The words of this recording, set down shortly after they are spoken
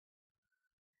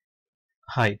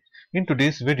Hi, in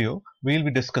today's video, we will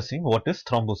be discussing what is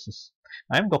thrombosis.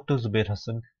 I am Dr. Zubair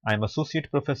Hassan. I am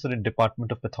Associate Professor in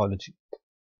Department of Pathology.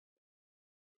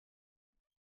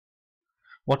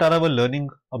 What are our learning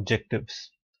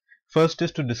objectives? First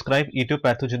is to describe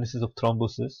etiopathogenesis of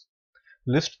thrombosis,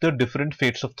 list the different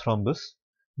fates of thrombus,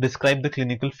 describe the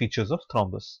clinical features of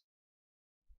thrombus.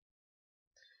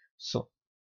 So,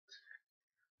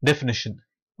 definition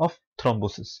of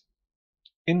thrombosis.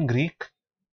 In Greek,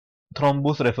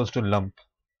 thrombos refers to lump.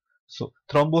 So,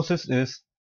 thrombosis is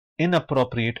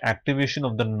inappropriate activation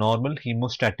of the normal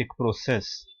hemostatic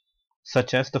process,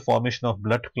 such as the formation of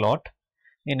blood clot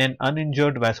in an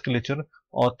uninjured vasculature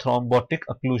or thrombotic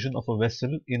occlusion of a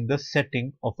vessel in the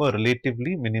setting of a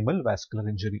relatively minimal vascular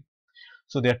injury.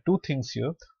 So there are two things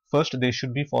here. First, there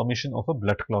should be formation of a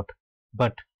blood clot,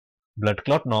 but blood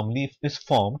clot normally is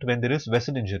formed when there is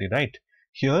vessel injury, right?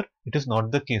 Here it is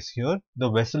not the case. Here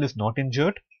the vessel is not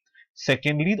injured.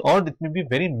 Secondly, or it may be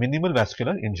very minimal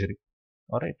vascular injury.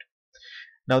 Alright.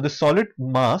 Now the solid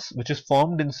mass which is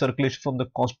formed in circulation from the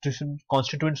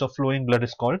constituents of flowing blood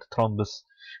is called thrombus.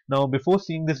 Now before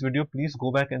seeing this video, please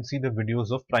go back and see the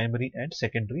videos of primary and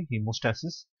secondary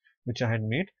hemostasis which I had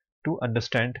made to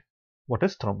understand what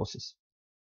is thrombosis.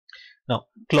 Now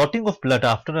clotting of blood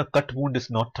after a cut wound is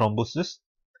not thrombosis.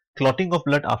 Clotting of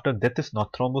blood after death is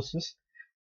not thrombosis.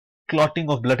 Clotting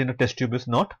of blood in a test tube is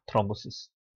not thrombosis.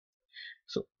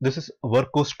 So this is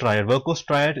VIRCHOW triad. VIRCHOW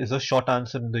triad is a short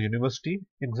answer in the university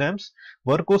exams.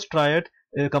 VIRCHOW triad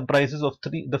comprises of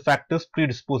the factors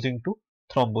predisposing to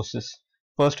thrombosis.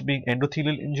 First being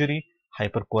endothelial injury,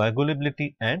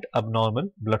 hypercoagulability and abnormal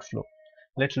blood flow.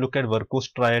 Let's look at VIRCHOW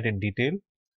triad in detail.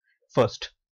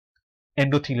 First,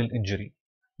 endothelial injury.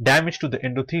 Damage to the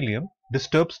endothelium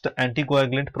disturbs the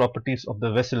anticoagulant properties of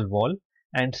the vessel wall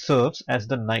and serves as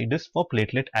the nidus for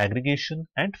platelet aggregation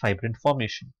and fibrin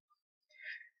formation.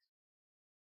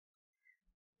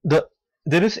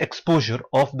 There is exposure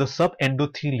of the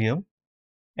subendothelium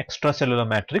extracellular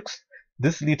matrix.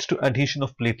 This leads to adhesion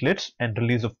of platelets and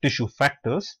release of tissue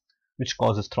factors which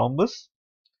causes thrombus.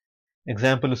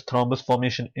 Example is thrombus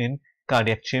formation in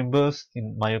cardiac chambers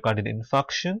in myocardial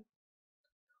infarction,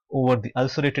 over the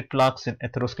ulcerated plaques in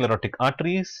atherosclerotic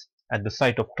arteries at the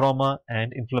site of trauma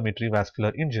and inflammatory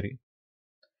vascular injury.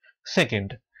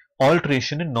 Second,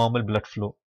 alteration in normal blood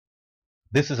flow.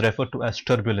 This is referred to as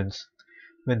turbulence.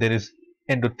 When there is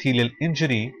endothelial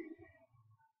injury,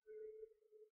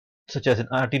 such as in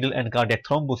arterial and cardiac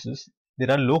thrombosis, there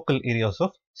are local areas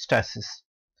of stasis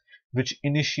which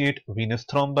initiate venous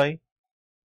thrombi.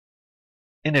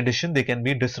 In addition, there can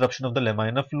be disruption of the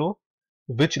lamina flow,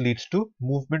 which leads to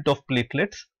movement of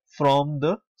platelets from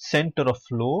the center of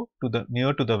flow to the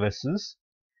near to the vessels,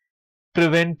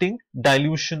 preventing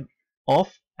dilution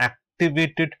of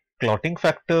activated clotting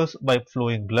factors by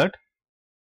flowing blood,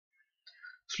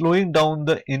 slowing down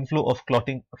the inflow of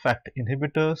clotting factor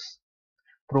inhibitors,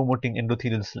 promoting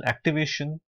endothelial cell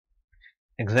activation.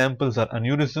 Examples are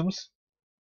aneurysms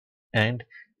and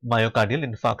myocardial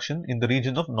infarction in the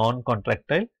region of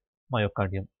non-contractile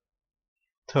myocardium.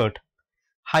 Third,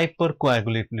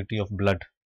 hypercoagulability of blood.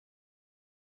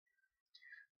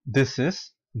 This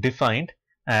is defined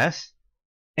as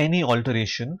any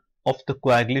alteration of the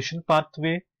coagulation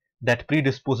pathway that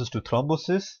predisposes to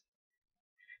thrombosis.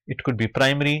 It could be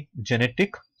primary,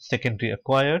 genetic, secondary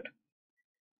acquired.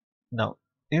 Now,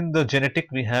 in the genetic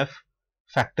we have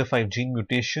factor V gene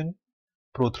mutation,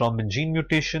 prothrombin gene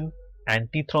mutation,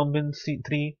 antithrombin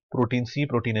C3, protein C,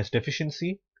 protein S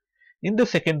deficiency. In the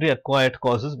secondary acquired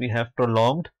causes we have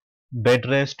prolonged bed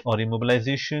rest or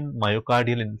immobilization,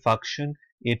 myocardial infarction,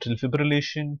 atrial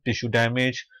fibrillation, tissue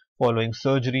damage following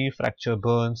surgery, fracture,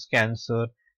 burns, cancer,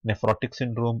 nephrotic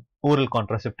syndrome, oral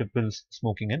contraceptive pills,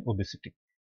 smoking and obesity.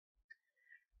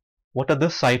 What are the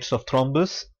sites of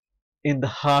thrombus? In the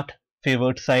heart,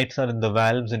 favored sites are in the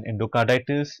valves in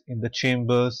endocarditis, in the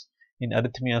chambers in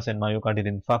arrhythmias and myocardial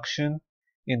infarction.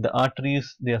 In the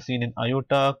arteries, they are seen in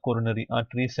aorta, coronary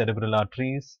arteries, cerebral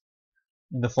arteries,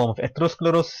 in the form of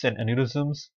atherosclerosis and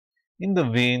aneurysms. In the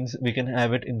veins, we can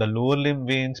have it in the lower limb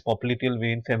veins, popliteal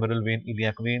vein, femoral vein,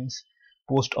 iliac veins,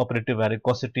 post-operative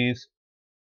varicosities,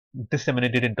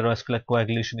 disseminated intravascular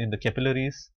coagulation in the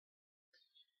capillaries.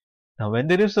 Now, when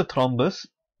there is a thrombus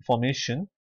formation,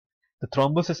 the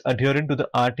thrombus is adherent to the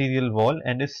arterial wall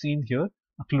and is seen here,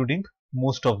 occluding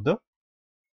most of the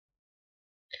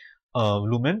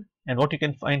lumen. And what you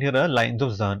can find here are lines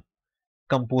of Zahn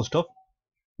composed of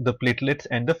the platelets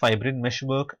and the fibrin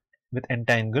meshwork with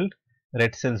entangled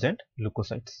red cells and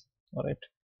leukocytes. Alright.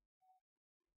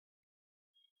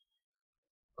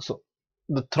 So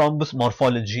the thrombus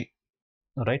morphology,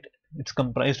 right? It's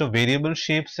comprised of variable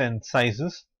shapes and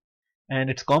sizes, and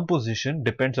its composition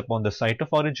depends upon the site of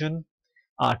origin.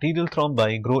 Arterial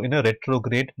thrombi grow in a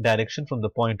retrograde direction from the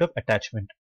point of attachment.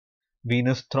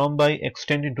 Venous thrombi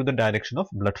extend into the direction of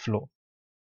blood flow.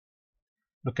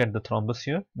 Look at the thrombus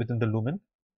here within the lumen.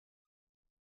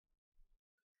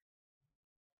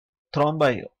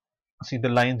 Thrombi, see the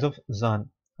lines of Zahn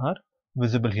are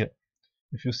visible here.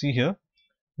 If you see here,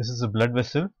 this is a blood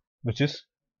vessel which is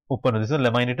open. This is a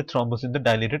laminated thrombus in the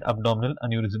dilated abdominal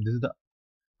aneurysm. This is the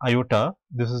aorta.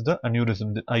 This is the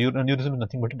aneurysm. The aneurysm is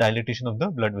nothing but a dilatation of the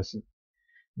blood vessel.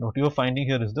 What you are finding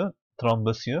here is the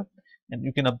thrombus here, and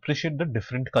you can appreciate the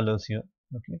different colors here.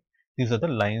 Okay, these are the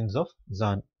lines of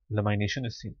Zahn. Lamination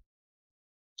is seen.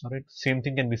 Alright, same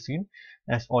thing can be seen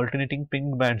as alternating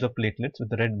pink bands of platelets with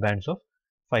the red bands of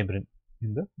fibrin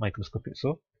in the microscopy.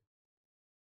 So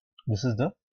this is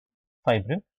the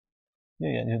fibrin.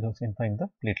 You can find the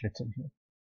platelets in here.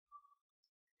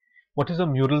 What is a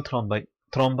mural thrombi?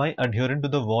 Thrombi adherent to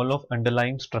the wall of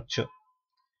underlying structure,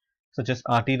 such as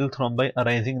arterial thrombi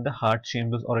arising in the heart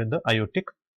chambers or in the aortic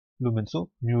lumen. So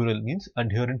mural means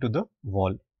adherent to the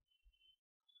wall.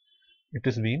 It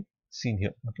is being seen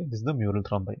here. Okay, this is the mural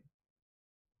thrombi.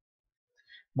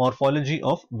 Morphology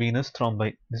of venous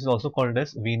thrombi. This is also called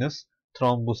as venous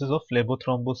thrombosis or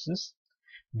phlebothrombosis.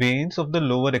 Veins of the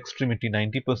lower extremity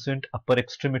 90%, upper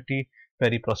extremity,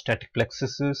 periprostatic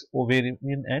plexuses, ovarian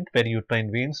and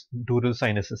periuterine veins, dural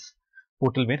sinuses,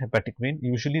 portal vein, hepatic vein.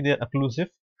 Usually they are occlusive.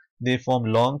 They form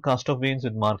long cast of veins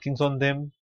with markings on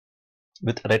them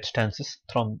with red stances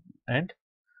and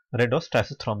red or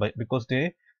stasis thrombi because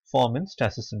they form in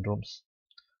stasis syndromes.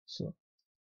 So,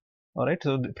 alright,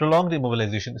 so prolonged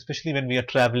immobilization, especially when we are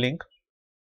traveling,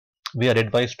 we are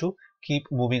advised to keep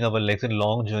moving our legs in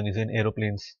long journeys in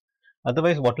aeroplanes.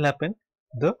 Otherwise, what will happen?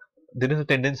 There is a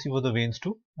tendency for the veins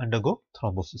to undergo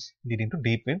thrombosis, leading to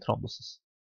deep vein thrombosis.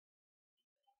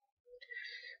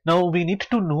 Now, we need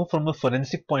to know from a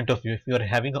forensic point of view, if you are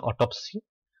having an autopsy,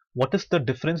 what is the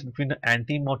difference between an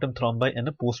antemortem thrombi and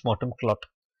a postmortem clot.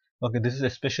 Okay, this is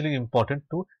especially important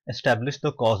to establish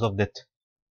the cause of death.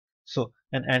 So,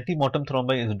 an antemortem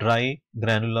thrombi is dry,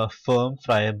 granular, firm,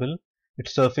 friable.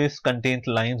 Its surface contains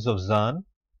lines of Zahn.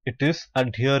 It is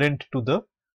adherent to the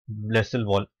vessel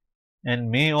wall and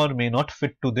may or may not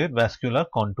fit to their vascular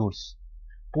contours.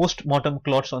 Post-mortem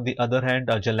clots, on the other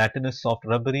hand, are gelatinous, soft,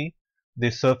 rubbery.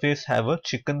 Their surface have a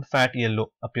chicken fat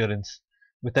yellow appearance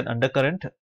with an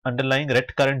underlying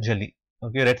red current jelly.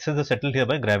 Okay, red cells are settled here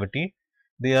by gravity.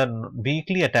 They are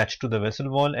weakly attached to the vessel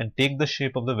wall and take the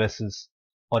shape of the vessels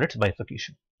or its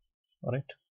bifurcation. Alright.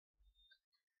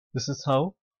 This is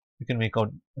how you can make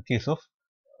out a case of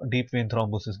deep vein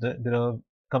thrombosis. There are,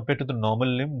 compared to the normal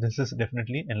limb, this is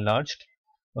definitely enlarged.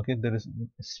 Okay, there is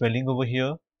swelling over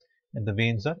here and the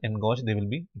veins are engorged.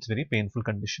 It's very painful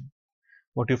condition.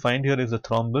 What you find here is the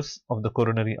thrombus of the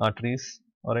coronary arteries.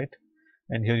 Alright,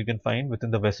 and here you can find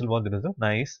within the vessel wall there is a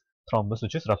nice thrombus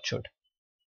which is ruptured.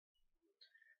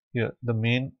 Here the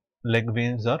main leg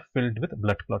veins are filled with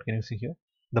blood clot. Can you see here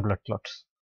the blood clots?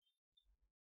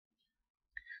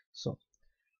 So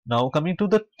now coming to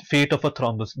the fate of a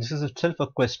thrombus. This is itself a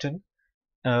question.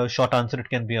 Short answer it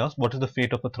can be asked. What is the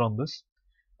fate of a thrombus?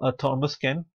 A thrombus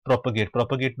can propagate.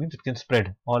 Propagate means it can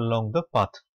spread all along the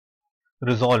path.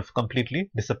 Resolve,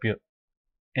 completely disappear.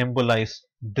 Embolize,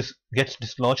 gets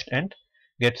dislodged and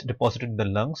gets deposited in the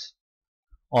lungs.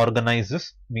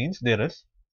 Organizes means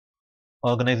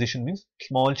organization means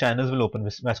small channels will open,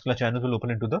 vascular channels will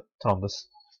open into the thrombus.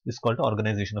 This is called the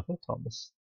organization of a thrombus.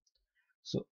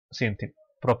 So same thing.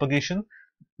 Propagation,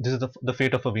 this is the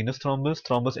fate of a venous thrombus.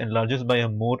 Thrombus enlarges by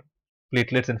more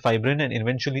platelets and fibrin and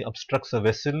eventually obstructs a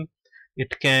vessel.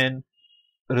 It can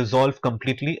resolve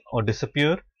completely or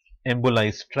disappear,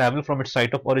 embolize, travel from its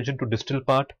site of origin to distal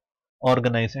part,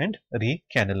 organize and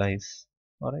recanalize.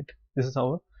 Alright, this is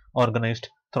how organized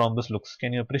thrombus looks.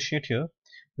 Can you appreciate here?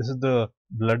 This is the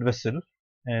blood vessel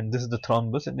and this is the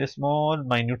thrombus and there's small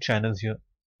minute channels here.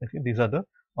 Okay, these are the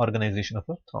organization of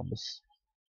a thrombus.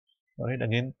 Alright,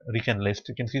 again recanalized.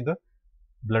 You can see the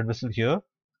blood vessel here,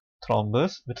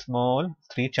 thrombus with small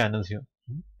 3 channels here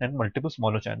and multiple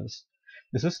smaller channels.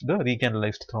 This is the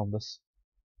recanalized thrombus.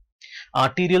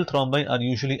 Arterial thrombi are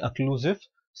usually occlusive,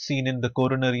 seen in the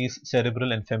coronaries,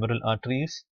 cerebral and femoral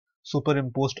arteries,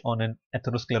 superimposed on an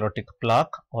atherosclerotic plaque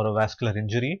or a vascular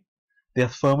injury. They are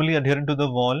firmly adherent to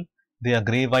the wall. They are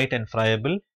grey-white and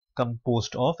friable,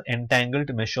 composed of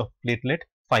entangled mesh of platelet,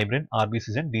 fibrin,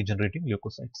 RBCs and degenerating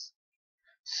leukocytes.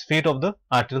 Fate of the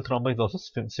arterial thrombi is also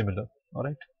similar.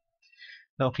 Alright.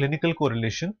 Now clinical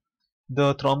correlation.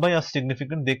 The thrombi are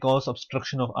significant. They cause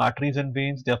obstruction of arteries and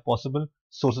veins. They are possible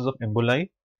sources of emboli.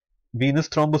 Venous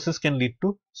thrombosis can lead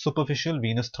to superficial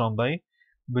venous thrombi,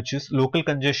 which is local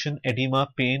congestion, edema,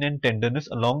 pain and tenderness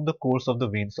along the course of the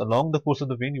veins. Along the course of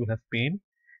the vein you will have pain,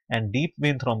 and deep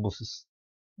vein thrombosis.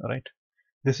 Alright.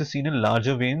 This is seen in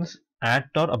larger veins at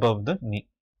or above the knee,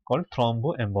 called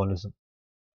thromboembolism.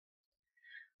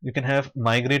 You can have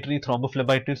migratory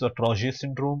thrombophlebitis or Trousseau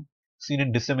syndrome, seen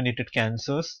in disseminated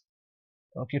cancers.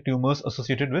 Okay, tumors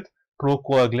associated with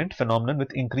procoagulant phenomenon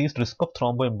with increased risk of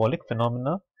thromboembolic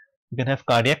phenomena. You can have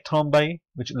cardiac thrombi,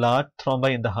 which large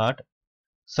thrombi in the heart,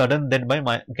 sudden death by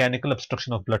mechanical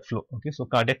obstruction of blood flow. Okay, so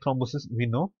cardiac thrombosis, we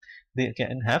know they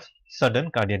can have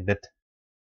sudden cardiac death,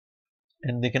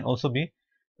 and they can also be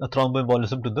a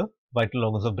thromboembolism to the vital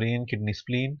organs of brain, kidney,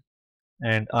 spleen.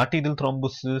 And arterial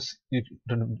thrombosis, you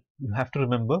have to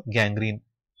remember gangrene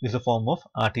is a form of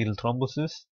arterial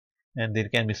thrombosis, and there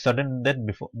can be sudden death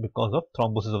because of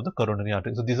thrombosis of the coronary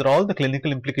artery. So these are all the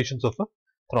clinical implications of a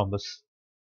thrombus.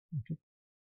 Okay.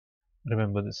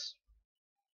 Remember this.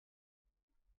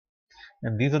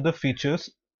 And these are the features,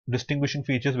 distinguishing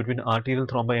features between arterial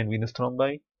thrombi and venous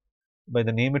thrombi. By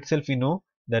the name itself, we know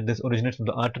that this originates from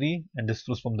the artery and this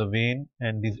flows from the vein,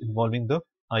 and these involving the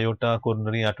aorta,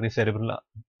 coronary artery, cerebral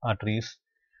arteries.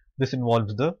 This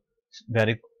involves the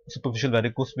superficial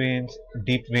varicose veins,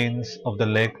 deep veins of the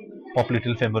leg,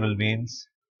 popliteal femoral veins.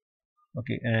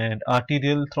 Okay, and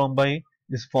arterial thrombi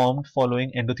is formed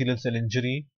following endothelial cell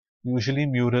injury, usually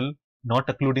mural, not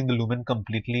occluding the lumen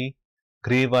completely,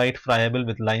 grey white, friable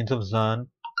with lines of Zahn,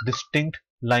 distinct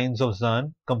lines of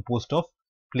Zahn composed of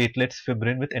platelets,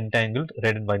 fibrin with entangled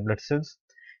red and white blood cells.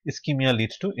 Ischemia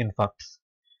leads to infarcts.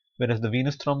 Whereas the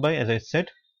venous thrombi, as I said,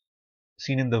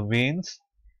 seen in the veins,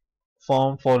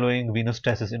 form following venous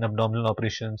stasis in abdominal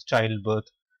operations, childbirth,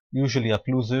 usually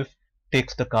occlusive,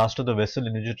 takes the cast of the vessel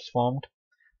in which it is formed,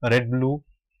 red-blue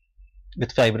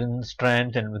with fibrin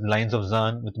strands and with lines of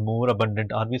Zahn with more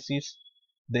abundant RBCs.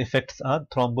 The effects are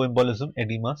thromboembolism,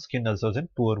 edema, skin ulcers and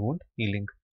poor wound healing.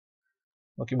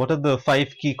 Okay, what are the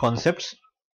 5 key concepts?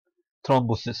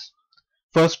 Thrombosis.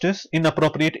 First is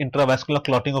inappropriate intravascular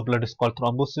clotting of blood is called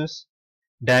thrombosis.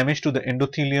 Damage to the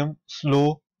endothelium,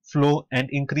 slow flow and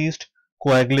increased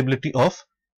coagulability of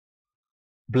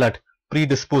blood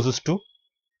predisposes to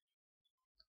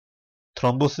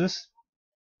thrombosis.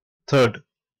 Third,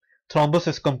 thrombus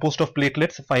is composed of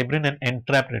platelets, fibrin and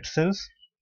entrapped red cells.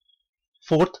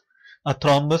 Fourth, a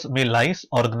thrombus may lyse,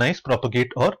 organize,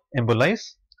 propagate or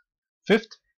embolize.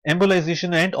 Fifth,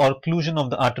 embolization and or occlusion of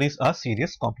the arteries are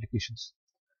serious complications.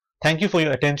 Thank you for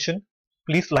your attention.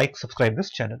 Please like, subscribe this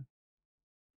channel.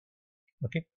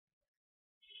 Okay.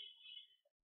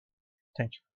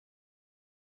 Thank you.